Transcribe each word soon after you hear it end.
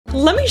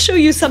Let me show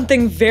you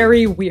something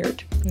very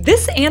weird.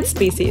 This ant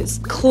species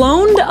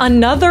cloned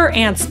another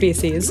ant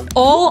species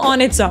all on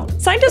its own.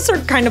 Scientists are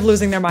kind of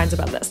losing their minds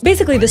about this.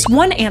 Basically, this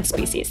one ant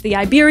species, the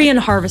Iberian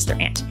Harvester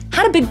ant,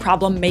 had a big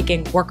problem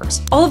making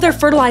workers. All of their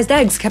fertilized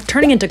eggs kept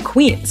turning into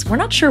queens. We're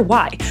not sure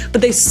why,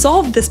 but they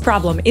solved this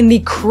problem in the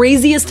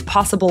craziest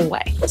possible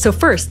way. So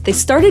first, they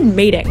started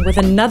mating with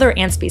another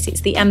ant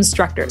species, the M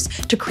structors,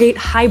 to create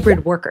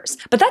hybrid workers.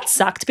 But that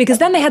sucked because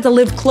then they had to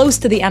live close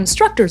to the M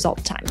structors all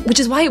the time, which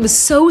is why it was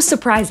so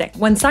surprising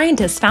when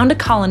scientists found a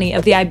colony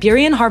of the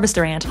Iberian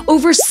Harvester ant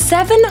over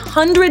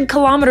 700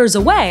 kilometers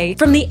away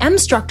from the M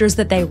structures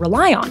that they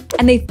rely on.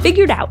 And they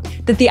figured out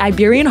that the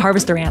Iberian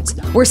Harvester ants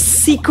were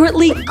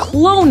secretly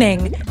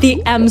cloning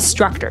the M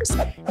structures.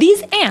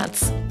 These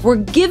ants were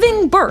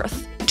giving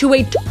birth to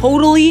a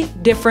totally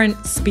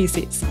different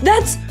species.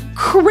 That's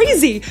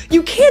crazy!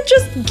 You can't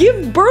just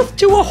give birth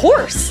to a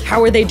horse!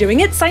 How are they doing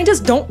it? Scientists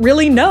don't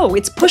really know.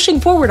 It's pushing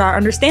forward our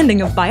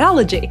understanding of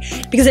biology,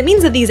 because it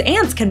means that these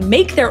ants can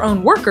make their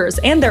own workers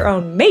and their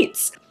own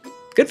mates.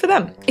 Good for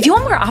them. If you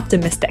want more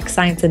optimistic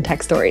science and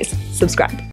tech stories, subscribe.